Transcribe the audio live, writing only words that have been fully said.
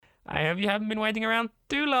I hope you haven't been waiting around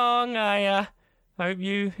too long. I hope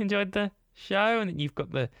you enjoyed the show and that you've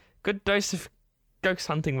got the good dose of ghost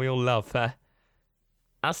hunting we all love.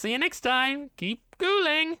 I'll see you next time. Keep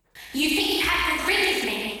ghouling. You think you have to rid of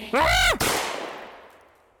me?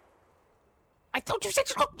 I thought you said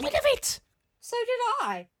you got rid of it. So did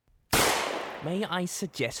I. May I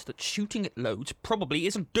suggest that shooting it loads probably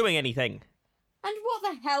isn't doing anything? And what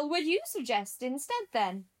the hell would you suggest instead,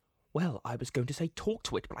 then? Well, I was going to say talk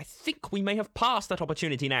to it, but I think we may have passed that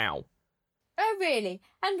opportunity now. Oh, really?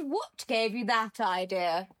 And what gave you that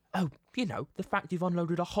idea? Oh, you know, the fact you've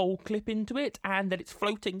unloaded a whole clip into it and that it's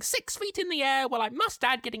floating 6 feet in the air while I must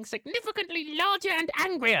add getting significantly larger and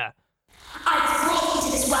angrier. I brought you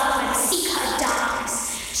to this world by the seeker of darkness.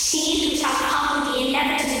 She who shall come with the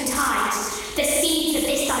inevitable tides. The seeds of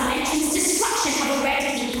this dimension's destruction have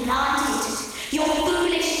already been planted. Your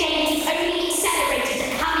foolish games only accelerated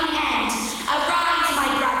the coming end. Arise, my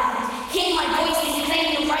brother. Hear my voice and claim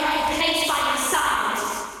your rightful place by your side.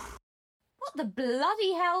 What the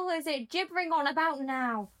bloody hell is it gibbering on about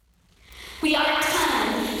now? We are at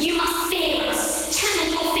turn. You must fear us.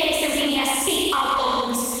 Channel your fears so we may escape our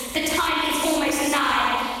bonds. The time is almost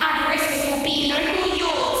nigh. Adversity will be no more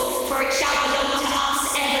yours, for it shall belong to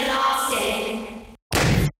us everlasting.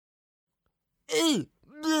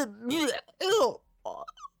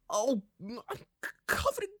 Oh, I'm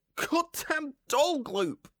covered in goddamn dog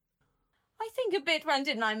loop. I think a bit went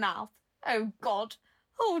in my mouth. Oh, God.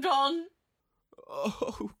 Hold on.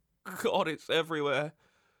 Oh, God, it's everywhere.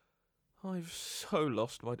 I've so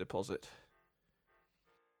lost my deposit.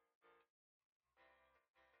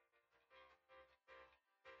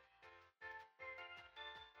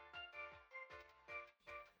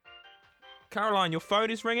 Caroline, your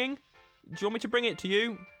phone is ringing. Do you want me to bring it to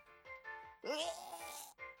you?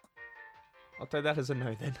 I'll take that as a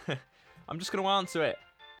no then. I'm just going to answer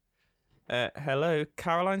it. Hello,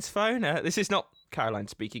 Caroline's phone? This is not Caroline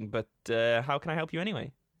speaking, but how can I help you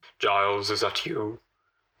anyway? Giles, is that you?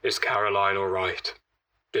 Is Caroline all right?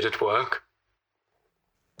 Did it work?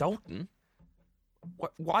 Dalton?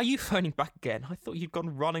 Why are you phoning back again? I thought you'd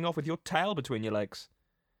gone running off with your tail between your legs.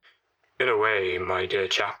 In a way, my dear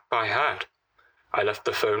chap, I had. I left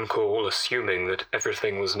the phone call assuming that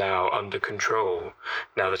everything was now under control,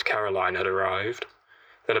 now that Caroline had arrived.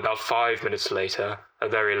 Then about 5 minutes later, a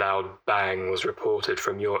very loud bang was reported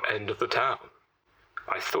from your end of the town.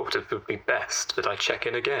 I thought it would be best that I check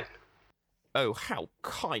in again. Oh, how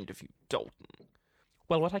kind of you, Dalton.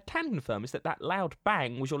 Well, what I can confirm is that loud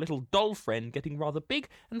bang was your little doll friend getting rather big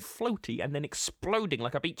and floaty and then exploding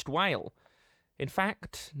like a beached whale. In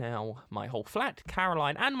fact, now my whole flat,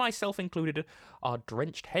 Caroline and myself included, are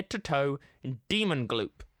drenched head to toe in demon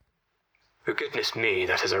gloop. Oh, goodness me,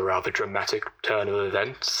 that is a rather dramatic turn of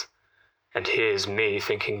events. And here's me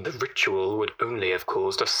thinking the ritual would only have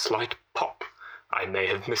caused a slight pop. I may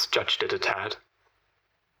have misjudged it a tad.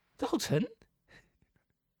 Dalton?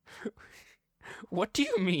 What do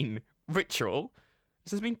you mean, ritual?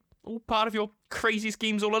 This has been all part of your crazy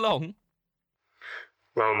schemes all along?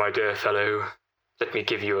 Well, my dear fellow, let me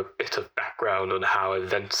give you a bit of background on how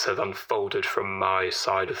events have unfolded from my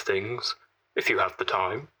side of things, if you have the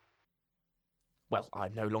time. Well,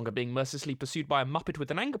 I'm no longer being mercilessly pursued by a muppet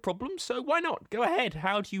with an anger problem, so why not? Go ahead.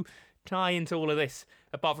 How do you tie into all of this,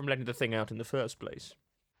 apart from letting the thing out in the first place?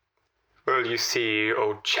 Well, you see,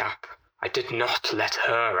 old chap, I did not let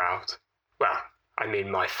her out. Well, I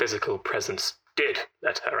mean my physical presence did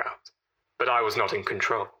let her out, but I was not in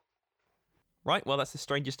control. Right, well, that's the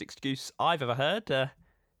strangest excuse I've ever heard.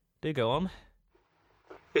 Do go on.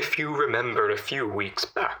 If you remember a few weeks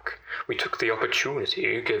back, we took the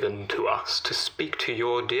opportunity given to us to speak to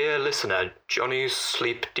your dear listener, Johnny's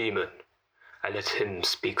sleep demon. I let him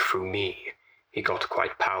speak through me. He got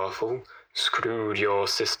quite powerful, screwed your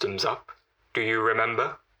systems up. Do you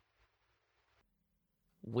remember?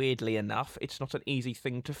 Weirdly enough, it's not an easy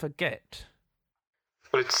thing to forget.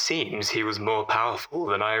 Well, it seems he was more powerful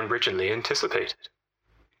than I originally anticipated.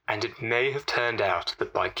 And it may have turned out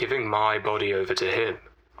that by giving my body over to him,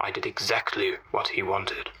 I did exactly what he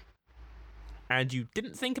wanted. And you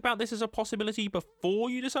didn't think about this as a possibility before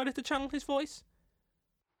you decided to channel his voice?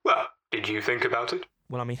 Well, did you think about it?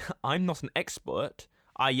 Well, I mean, I'm not an expert.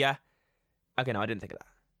 Okay, no, I didn't think of that.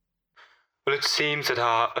 Well, it seems that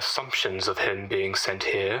our assumptions of him being sent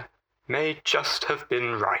here may just have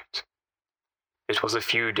been right. It was a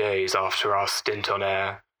few days after our stint on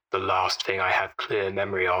air, the last thing I have clear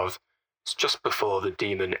memory of. It's just before the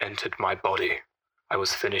demon entered my body. I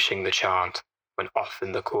was finishing the chant, when off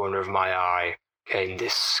in the corner of my eye came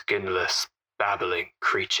this skinless, babbling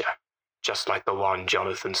creature, just like the one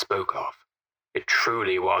Jonathan spoke of. It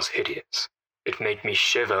truly was hideous. It made me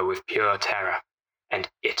shiver with pure terror, and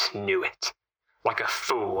it knew it. Like a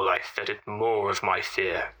fool, I fed it more of my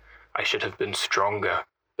fear. I should have been stronger,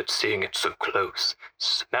 but seeing it so close,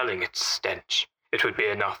 smelling its stench, it would be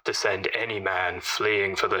enough to send any man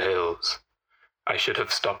fleeing for the hills. I should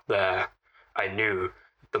have stopped there. I knew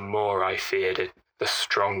that the more I feared it, the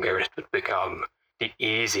stronger it would become, the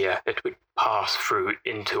easier it would pass through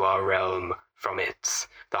into our realm from its,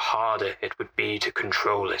 the harder it would be to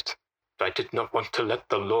control it. But I did not want to let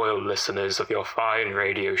the loyal listeners of your fine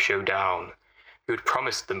radio show down. You had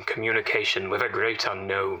promised them communication with a great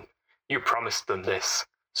unknown. You promised them this,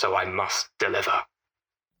 so I must deliver.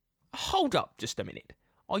 Hold up just a minute.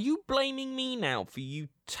 Are you blaming me now for you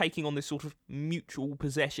taking on this sort of mutual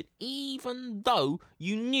possession, even though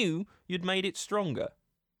you knew you'd made it stronger?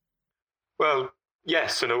 Well,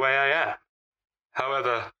 yes, in a way I am.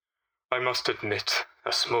 However, I must admit,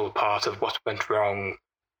 a small part of what went wrong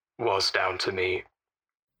was down to me.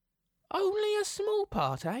 Only a small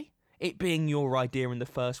part, eh? It being your idea in the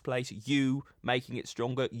first place, you making it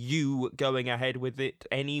stronger, you going ahead with it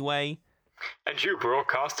anyway. And you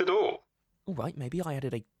broadcast it all. All right, maybe I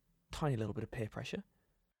added a tiny little bit of peer pressure.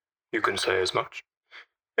 You can say as much.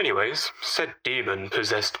 Anyways, said demon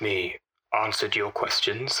possessed me, answered your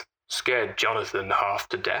questions, scared Jonathan half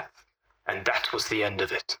to death, and that was the end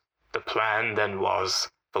of it. The plan then was,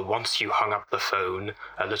 for once you hung up the phone,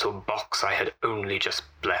 a little box I had only just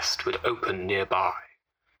blessed would open nearby.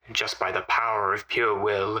 And just by the power of pure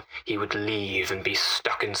will, he would leave and be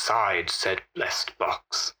stuck inside said blessed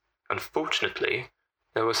box. Unfortunately,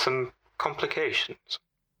 there were some complications.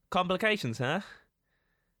 Complications, huh?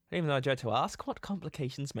 Even though I dread to ask, what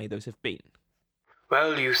complications may those have been?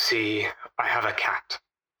 Well, you see, I have a cat.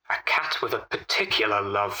 A cat with a particular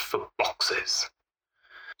love for boxes.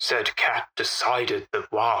 Said cat decided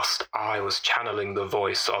that whilst I was channeling the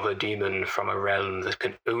voice of a demon from a realm that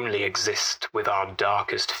can only exist with our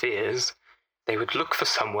darkest fears, they would look for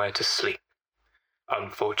somewhere to sleep.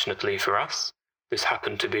 Unfortunately for us, this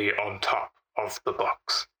happened to be on top of the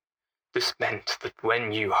box. This meant that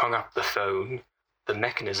when you hung up the phone, the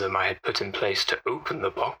mechanism I had put in place to open the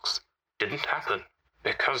box didn't happen,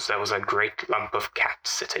 because there was a great lump of cat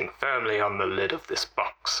sitting firmly on the lid of this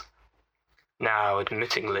box. Now,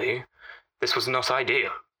 admittingly, this was not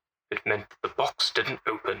ideal. It meant that the box didn't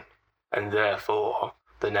open, and therefore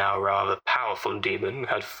the now rather powerful demon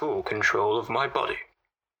had full control of my body.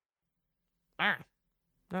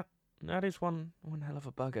 That is one hell of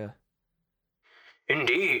a bugger.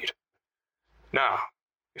 Indeed. Now,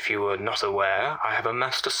 if you were not aware, I have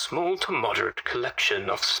amassed a small to moderate collection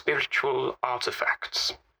of spiritual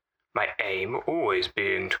artifacts, my aim always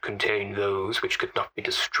being to contain those which could not be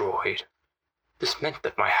destroyed. This meant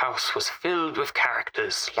that my house was filled with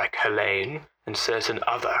characters like Helene and certain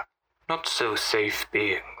other, not so safe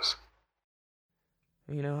beings.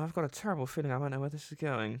 You know, I've got a terrible feeling I might know where this is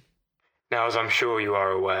going. Now, as I'm sure you are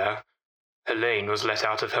aware, Helene was let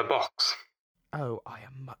out of her box. Oh, I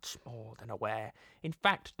am much more than aware. In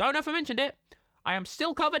fact, don't know if I mentioned it, I am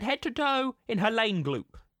still covered head to toe in Helene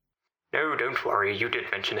gloop. No, don't worry, you did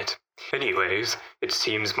mention it. Anyways, it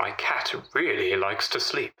seems my cat really likes to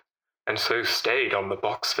sleep, and so stayed on the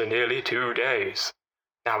box for nearly 2 days.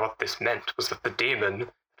 Now what this meant was that the demon,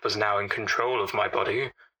 that was now in control of my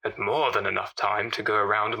body, had more than enough time to go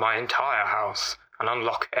around my entire house and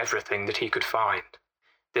unlock everything that he could find.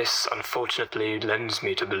 This, unfortunately, lends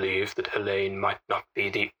me to believe that Helene might not be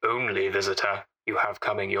the only visitor you have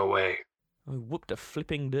coming your way. I whooped a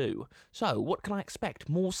flipping do. So, what can I expect?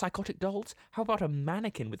 More psychotic dolls? How about a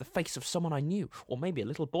mannequin with the face of someone I knew? Or maybe a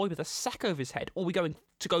little boy with a sack over his head? Or are we going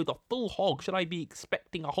to go the full hog? Should I be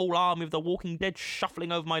expecting a whole army of the Walking Dead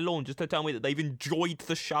shuffling over my lawn just to tell me that they've enjoyed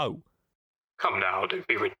the show? Come now, don't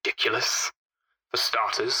be ridiculous. For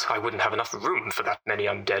starters, I wouldn't have enough room for that many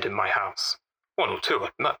undead in my house. 1 or 2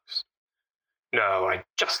 at most. No, I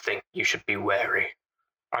just think you should be wary.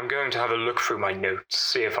 I'm going to have a look through my notes,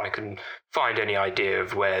 see if I can find any idea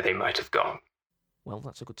of where they might have gone. Well,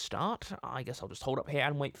 that's a good start. I guess I'll just hold up here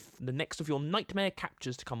and wait for the next of your nightmare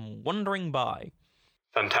captures to come wandering by.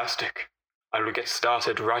 Fantastic. I will get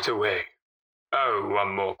started right away. Oh,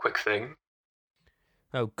 one more quick thing.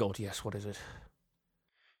 Oh God, yes, what is it?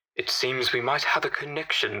 It seems we might have a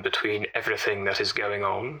connection between everything that is going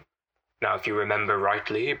on. Now, if you remember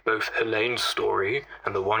rightly, both Helene's story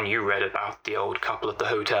and the one you read about the old couple at the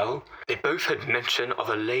hotel, they both had mention of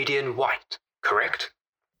a lady in white, correct?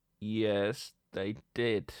 Yes, they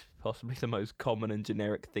did. Possibly the most common and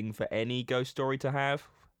generic thing for any ghost story to have.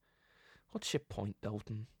 What's your point,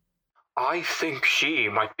 Dalton? I think she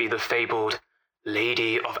might be the fabled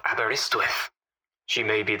Lady of Aberystwyth, She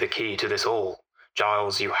may be the key to this all.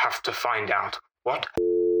 Giles, you have to find out what...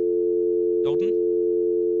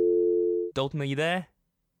 Dalton? Dalton, are you there?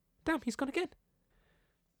 Damn, he's gone again.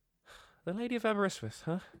 The Lady of Aberystwyth,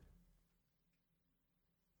 huh?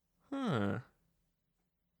 Huh.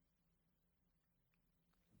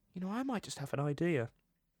 You know, I might just have an idea.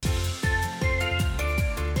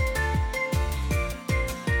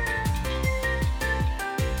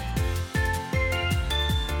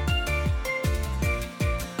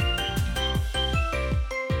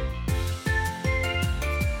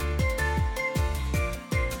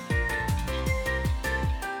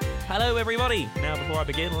 Hello everybody! Now before I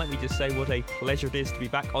begin, let me just say what a pleasure it is to be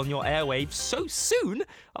back on your airwaves so soon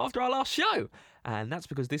after our last show. And that's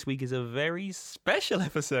because this week is a very special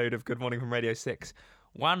episode of Good Morning from Radio 6.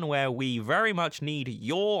 One where we very much need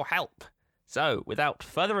your help. So, without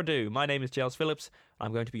further ado, my name is Giles Phillips.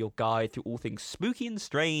 I'm going to be your guide through all things spooky and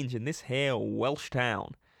strange in this here Welsh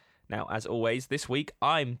town. Now, as always, this week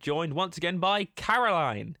I'm joined once again by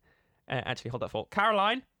Caroline. Actually, hold that thought.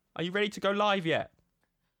 Caroline, are you ready to go live yet?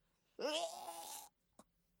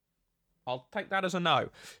 I'll take that as a no.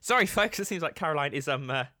 Sorry, folks, it seems like Caroline is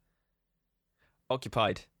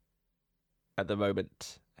occupied at the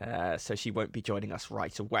moment, so she won't be joining us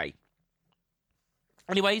right away.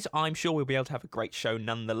 Anyways, I'm sure we'll be able to have a great show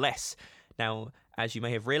nonetheless. Now, as you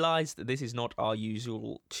may have realised, this is not our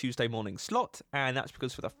usual Tuesday morning slot, and that's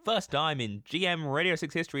because for the first time in GM Radio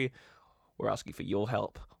 6 history, we're asking for your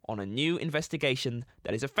help on a new investigation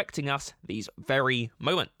that is affecting us these very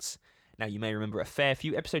moments. Now, you may remember a fair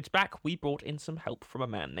few episodes back, we brought in some help from a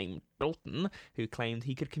man named Dalton, who claimed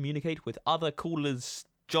he could communicate with other callers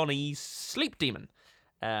Johnny's sleep demon.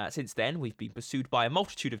 Since then, we've been pursued by a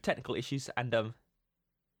multitude of technical issues and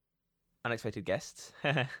unexpected guests.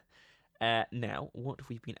 Now, what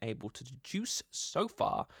we've been able to deduce so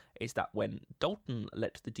far is that when Dalton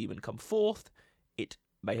let the demon come forth, it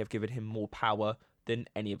may have given him more power than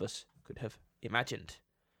any of us could have imagined.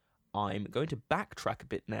 I'm going to backtrack a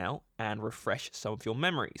bit now and refresh some of your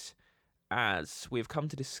memories, as we've come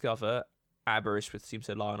to discover Aberystwyth seems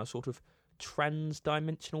to lie on a sort of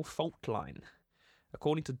trans-dimensional fault line.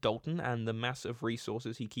 According to Dalton and the mass of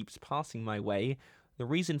resources he keeps passing my way, the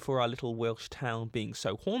reason for our little Welsh town being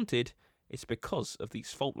so haunted is because of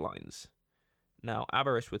these fault lines. Now,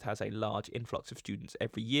 Aberystwyth has a large influx of students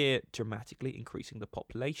every year, dramatically increasing the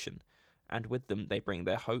population. And with them, they bring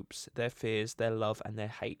their hopes, their fears, their love, and their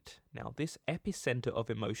hate. Now, this epicenter of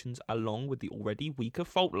emotions, along with the already weaker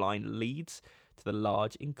fault line, leads to the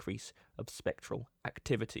large increase of spectral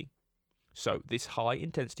activity. So, this high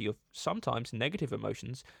intensity of sometimes negative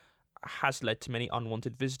emotions has led to many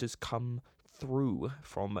unwanted visitors come through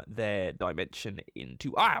from their dimension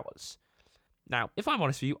into ours. Now, if I'm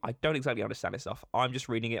honest with you, I don't exactly understand this stuff. I'm just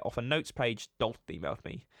reading it off a notes page Dalton emailed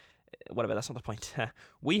me. Whatever, that's not the point.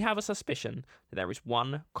 We have a suspicion that there is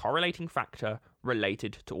one correlating factor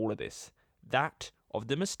related to all of this. That of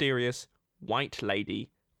the mysterious White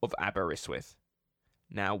Lady of Aberystwyth.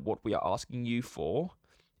 Now, what we are asking you for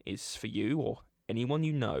is for you, or anyone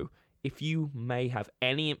you know, if you may have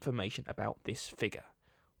any information about this figure.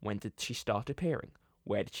 When did she start appearing?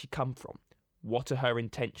 Where did she come from? What are her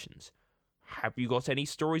intentions? Have you got any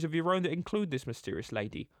stories of your own that include this mysterious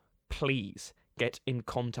lady? Please get in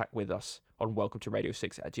contact with us on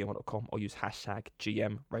welcome-to-radio6@gmail.com or use hashtag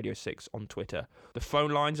GMRadio6 on Twitter. The phone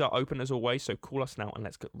lines are open as always, so call us now and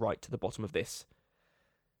let's get right to the bottom of this.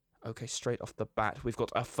 Okay, straight off the bat, we've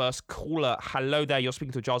got our first caller. Hello there, you're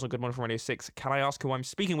speaking to Giles on Good Morning from Radio 6. Can I ask who I'm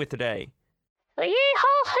speaking with today?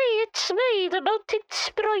 Yee-haw-hey, it's me, the Mountain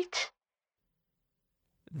Sprite.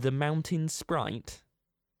 The Mountain Sprite?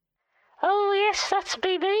 Oh yes, that's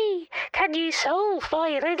me. Can you solve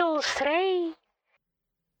my riddles 3?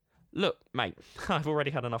 Look, mate, I've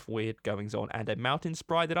already had enough weird goings on, and a mountain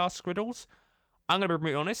sprite that asks riddles? I'm going to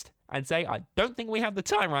be honest and say I don't think we have the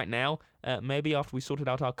time right now. Maybe after we sorted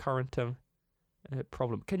out our current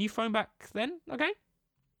problem. Can you phone back then, okay? Is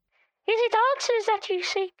it answers that you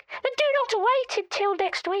seek? Then do not wait until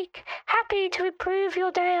next week. Happy to improve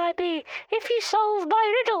your day I be, if you solve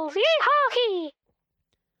my riddles. Yee-haw-hee!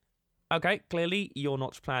 Okay, clearly you're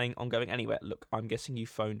not planning on going anywhere. Look, I'm guessing you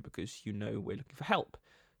phoned because you know we're looking for help.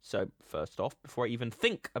 So, first off, before I even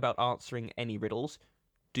think about answering any riddles,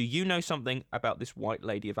 do you know something about this White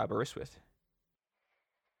Lady of Aberystwyth?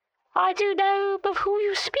 I do know of who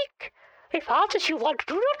you speak. If answers you want,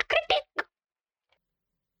 do not critique.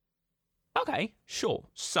 Okay, sure.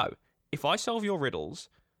 So, if I solve your riddles,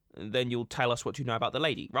 then you'll tell us what you know about the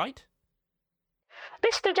lady, right?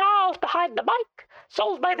 Mr. Giles behind the mic,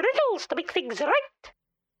 solve my riddles to make things right.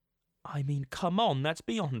 I mean, come on, that's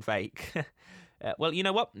beyond vague. Well, you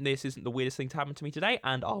know what? This isn't the weirdest thing to happen to me today,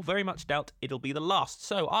 and I'll very much doubt it'll be the last.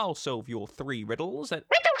 So I'll solve your 3 riddles.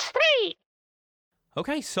 Riddles 3!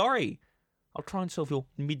 Okay, sorry. I'll try and solve your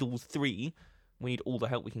middle 3. We need all the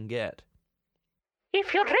help we can get.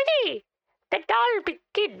 If you're ready, then I'll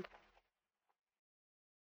begin.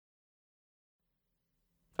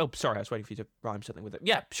 Oh, sorry, I was waiting for you to rhyme something with it.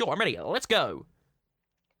 Yeah, sure, I'm ready. Let's go.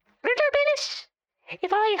 Riddle me this.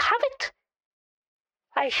 If I have it,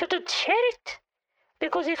 I shouldn't share it.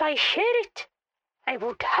 Because if I share it, I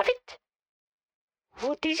won't have it.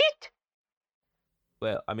 What is it?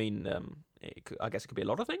 Well, I mean, I guess it could be a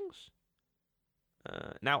lot of things.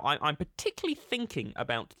 Now, I'm particularly thinking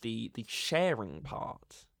about the sharing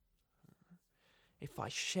part. If I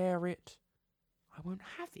share it, I won't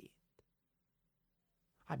have it.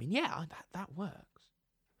 I mean, yeah, that works.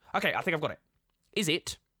 Okay, I think I've got it. Is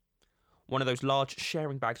it one of those large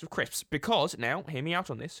sharing bags of crisps? Because, now, hear me out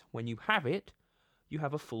on this. When you have it, you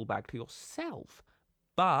have a full bag to yourself.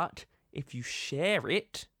 But if you share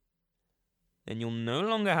it, then you'll no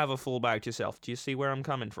longer have a full bag to yourself. Do you see where I'm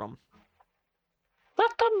coming from?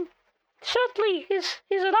 That, certainly is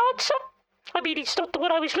an answer. I mean, it's not the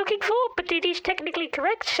one I was looking for, but it is technically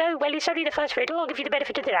correct, so, well, it's only the first riddle. I'll give you the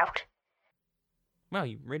benefit of the doubt. Well,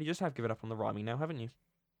 you really just have given up on the rhyming now, haven't you?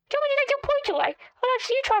 Do you want me to take your point away? Well,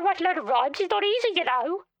 actually, you try and write a load of rhymes. It's not easy, you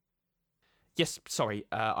know. Yes, sorry.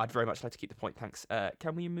 I'd very much like to keep the point, thanks.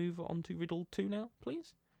 Can we move on to riddle 2 now,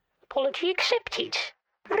 please? Apology accepted.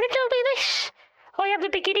 Riddle me this. I am the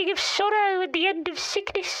beginning of sorrow and the end of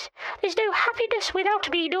sickness. There's no happiness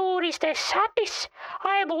without me, nor is there sadness.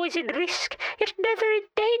 I am always in risk, yet never in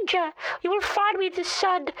danger. You will find me in the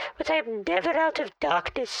sun, but I am never out of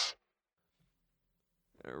darkness.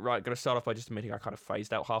 Right, going to start off by just admitting I kind of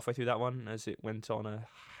phased out halfway through that one, as it went on a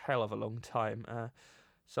hell of a long time.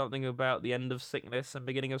 Something about the end of sickness and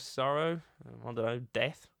beginning of sorrow? I don't know,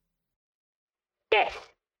 death?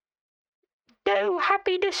 Death. No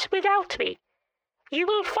happiness without me. You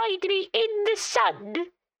will find me in the sun.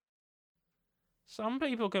 Some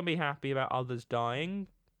people can be happy about others dying.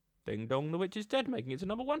 Ding Dong, the Witch is Dead, making it to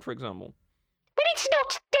number 1, for example. But it's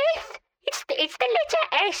not death. It's the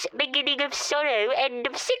letter S, beginning of sorrow, end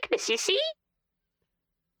of sickness, you see?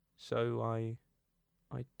 So I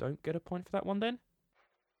don't get a point for that one then?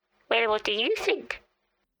 Well, what do you think?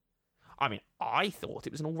 I mean, I thought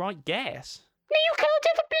it was an alright guess. No, you can't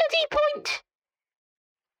have a bloody point.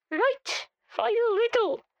 Right, final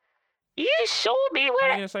riddle. You saw me Are where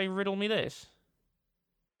you going to say riddle me this?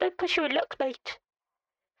 Don't push your luck, mate.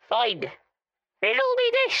 Fine. Riddle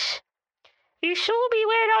me this. You saw me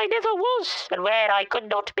where I never was, and where I could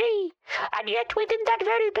not be, and yet within that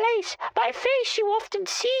very place, my face you often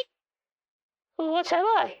see. What am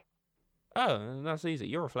I? Oh, that's easy.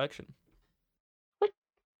 Your reflection. What?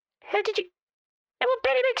 How did you... That would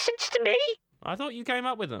barely make sense to me. I thought you came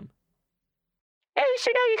up with them. Oh,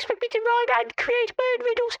 so now you expect me to rhyme and create my own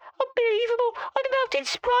riddles? Unbelievable. I'm a mountain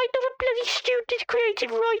sprite, not a bloody student in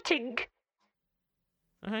creative writing.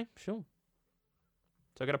 Okay, sure.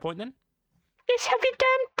 So I get a point then? Yes, have your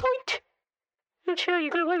damn point. Not sure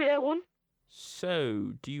you got away with that one.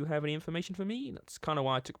 So, do you have any information for me? That's kind of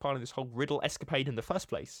why I took part in this whole riddle escapade in the first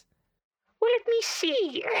place. Well, let me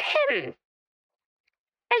see. Ahem.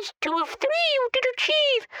 As 2 of 3 you did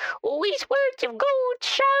achieve, always words of gold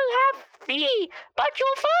shall have thee, but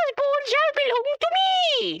your firstborn shall belong to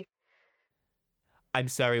me. I'm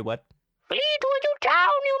sorry, what? Flee to a new town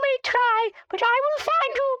you may try, but I will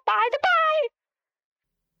find you by the by.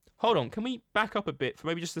 Hold on, can we back up a bit for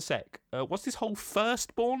maybe just a sec? What's this whole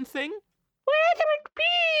firstborn thing? Whether it be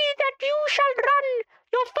that you shall run,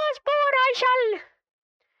 your firstborn I shall have.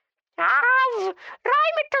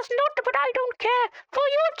 Rhyme it does not, but I don't care, for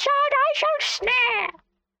your child I shall snare.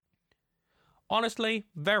 Honestly,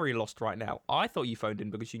 very lost right now. I thought you phoned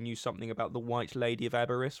in because you knew something about the White Lady of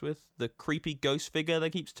Aberystwyth, the creepy ghost figure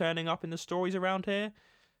that keeps turning up in the stories around here.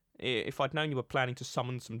 If I'd known you were planning to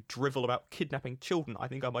summon some drivel about kidnapping children, I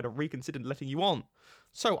think I might have reconsidered letting you on.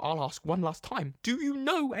 So I'll ask one last time. Do you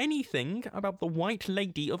know anything about the White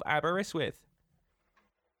Lady of Aberystwyth?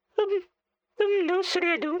 No,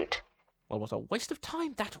 sorry, I don't. Well, what a waste of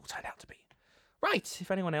time that all turned out to be. Right,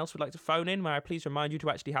 if anyone else would like to phone in, may I please remind you to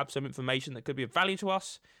actually have some information that could be of value to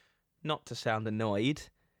us? Not to sound annoyed,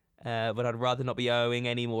 but I'd rather not be owing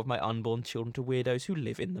any more of my unborn children to weirdos who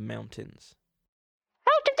live in the mountains.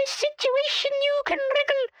 Out of this situation you can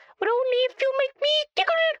wriggle, but only if you make me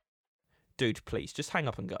tickle. Dude, please, just hang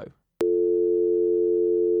up and go.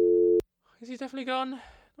 Is he definitely gone?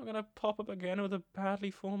 Not gonna pop up again with a badly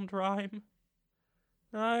formed rhyme?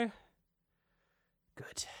 No?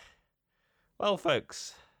 Good. Well,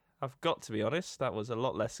 folks, I've got to be honest, that was a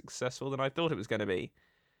lot less successful than I thought it was going to be.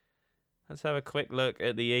 Let's have a quick look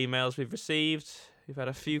at the emails we've received. We've had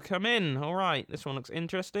a few come in. All right, this one looks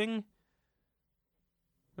interesting.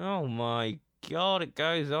 Oh my god, it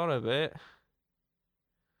goes on a bit.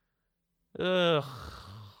 Ugh.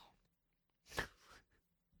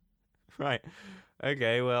 Right.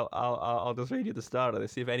 Okay, well, I'll just read you the start of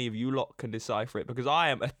this, see if any of you lot can decipher it, because I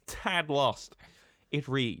am a tad lost. It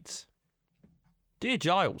reads, Dear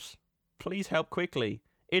Giles, please help quickly.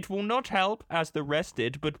 It will not help as the rest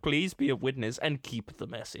did, but please be a witness and keep the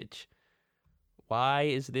message. Why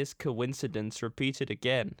is this coincidence repeated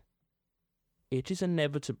again? It is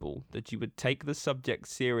inevitable that you would take the subject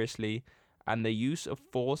seriously and the use of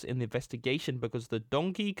force in the investigation because the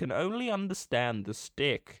donkey can only understand the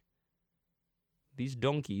stick. These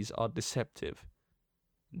donkeys are deceptive.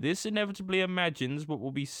 This inevitably imagines what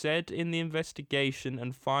will be said in the investigation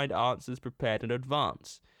and find answers prepared in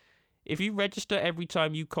advance. If you register every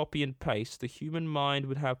time you copy and paste, the human mind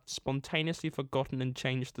would have spontaneously forgotten and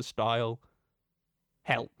changed the style.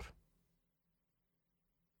 Help.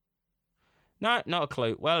 No, not a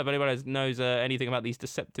clue. Well, if anyone knows anything about these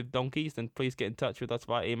deceptive donkeys, then please get in touch with us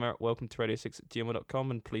via email at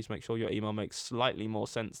welcome-to-radio6@gmail.com, and please make sure your email makes slightly more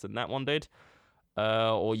sense than that one did.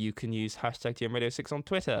 Or you can use hashtag TMRadio6 on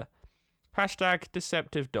Twitter. Hashtag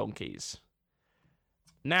deceptive donkeys.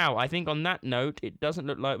 Now, I think on that note, it doesn't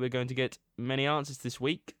look like we're going to get many answers this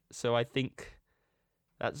week, so I think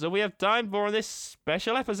that's all we have time for in this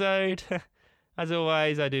special episode. As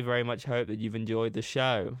always, I do very much hope that you've enjoyed the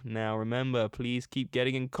show. Now, remember, please keep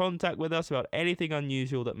getting in contact with us about anything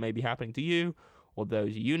unusual that may be happening to you or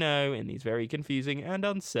those you know in these very confusing and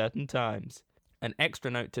uncertain times. An extra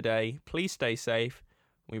note today, please stay safe.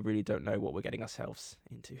 We really don't know what we're getting ourselves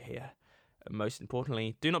into here. And most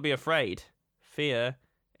importantly, do not be afraid. Fear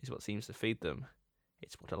is what seems to feed them.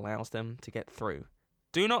 It's what allows them to get through.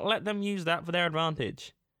 Do not let them use that for their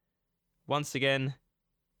advantage. Once again,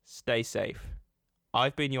 stay safe.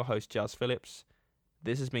 I've been your host, Giles Phillips.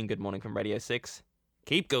 This has been Good Morning from Radio 6.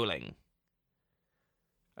 Keep ghouling.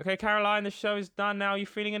 Okay, Caroline, the show is done now. Are you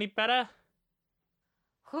feeling any better?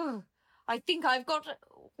 Whew. I think I've got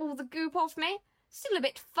all the goop off me. Still a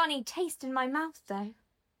bit funny taste in my mouth, though.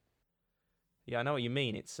 Yeah, I know what you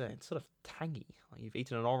mean. It's sort of tangy. Like you've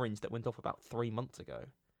eaten an orange that went off about 3 months ago.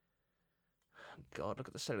 God, look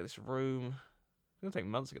at the state of this room. It's going to take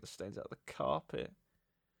months to get the stains out of the carpet.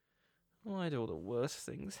 Why do all the worst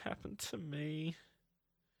things happen to me?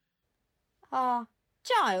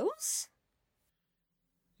 Giles?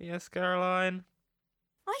 Yes, Caroline?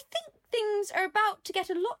 I think things are about to get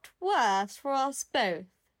a lot worse for us both.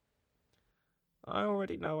 I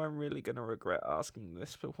already know I'm really going to regret asking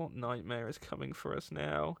this, but what nightmare is coming for us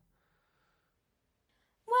now?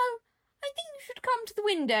 Well, I think you should come to the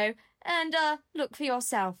window and, look for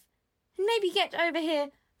yourself. And maybe get over here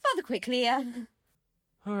rather quickly,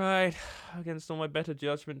 Alright, against all my better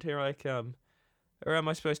judgment, here I come. Where am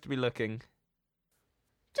I supposed to be looking?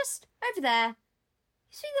 Just over there. You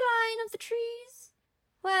see the line of the trees?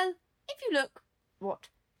 Well, if you look,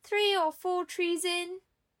 3 or 4 trees in?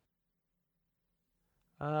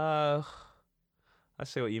 I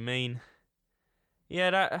see what you mean.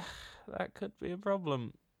 Yeah, that could be a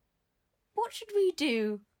problem. What should we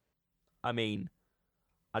do? I mean,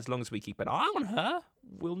 as long as we keep an eye on her,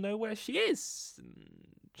 we'll know where she is.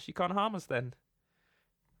 She can't harm us then.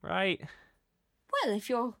 Right? Well, if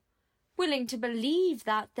you're willing to believe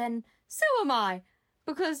that, then so am I,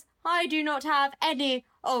 because I do not have any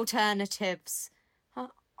alternatives.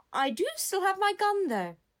 I do still have my gun,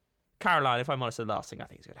 though. Caroline, if I'm honest, the last thing I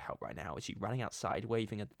think is going to help right now is you running outside,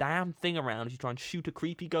 waving a damn thing around as you try and shoot a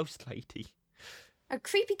creepy ghost lady. A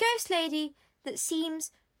creepy ghost lady that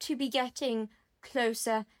seems to be getting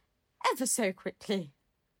closer ever so quickly.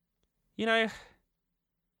 You know,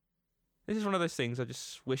 this is one of those things I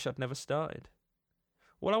just wish I'd never started.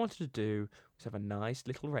 All I wanted to do was have a nice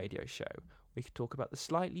little radio show. We could talk about the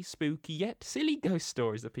slightly spooky yet silly ghost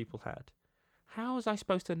stories that people had. How was I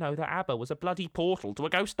supposed to know that ABBA was a bloody portal to a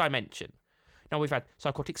ghost dimension? Now we've had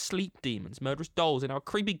psychotic sleep demons, murderous dolls, and now a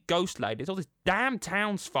creepy ghost lady. It's all this damn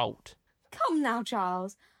town's fault. Come now,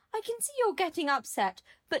 Giles. I can see you're getting upset,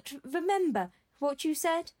 but remember what you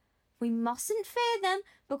said. We mustn't fear them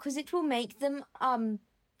because it will make them,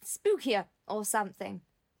 spookier or something.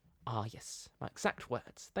 Ah, yes, my exact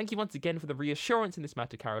words. Thank you once again for the reassurance in this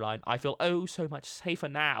matter, Caroline. I feel oh so much safer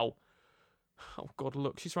now. Oh, God,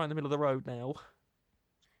 look, she's right in the middle of the road now.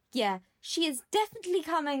 Yeah, she is definitely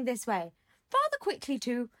coming this way. Rather quickly,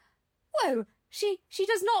 too. Whoa, she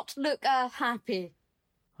does not look, happy.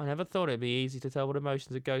 I never thought it'd be easy to tell what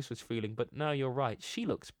emotions a ghost was feeling, but no, you're right. She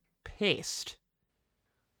looks pissed.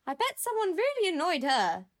 I bet someone really annoyed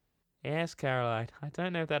her. Yes, Caroline, I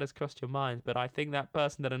don't know if that has crossed your mind, but I think that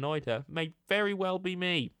person that annoyed her may very well be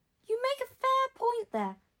me. You make a fair point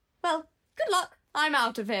there. Well, good luck. I'm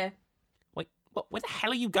out of here. Wait, where the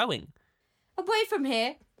hell are you going? Away from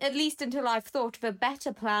here, at least until I've thought of a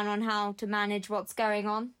better plan on how to manage what's going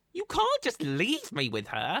on. You can't just leave me with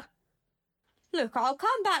her. Look, I'll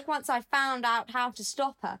come back once I've found out how to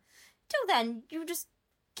stop her. Till then, you just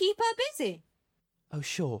keep her busy. Oh,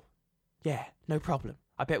 sure. Yeah, no problem.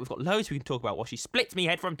 I bet we've got loads we can talk about while she splits me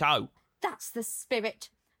head from toe. That's the spirit.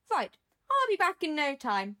 Right, I'll be back in no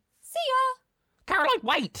time. See ya! Caroline,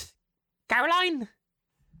 wait! Caroline?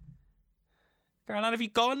 Caroline, have you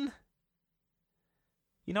gone?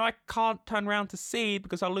 You know I can't turn round to see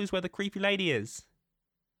because I'll lose where the creepy lady is.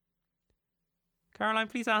 Caroline,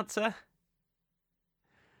 please answer.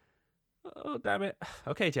 Oh, damn it.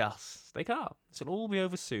 Okay, Giles, stay calm. This will all be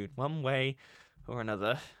over soon, one way or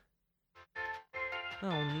another.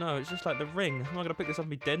 Oh no, it's just like the ring. I'm not going to pick this up and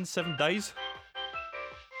be dead in 7 days.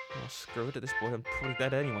 Oh, screw it at this point, I'm probably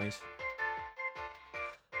dead anyways.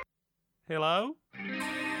 Hello?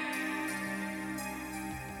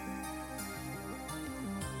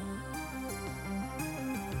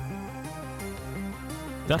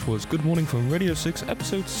 That was Good Morning from Radio 6,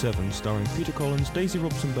 Episode 7, starring Peter Collins, Daisy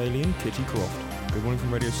Robson-Bailey and Kitty Croft. Good Morning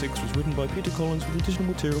from Radio 6 was written by Peter Collins with additional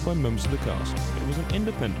material by members of the cast. It was an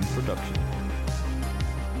independent production.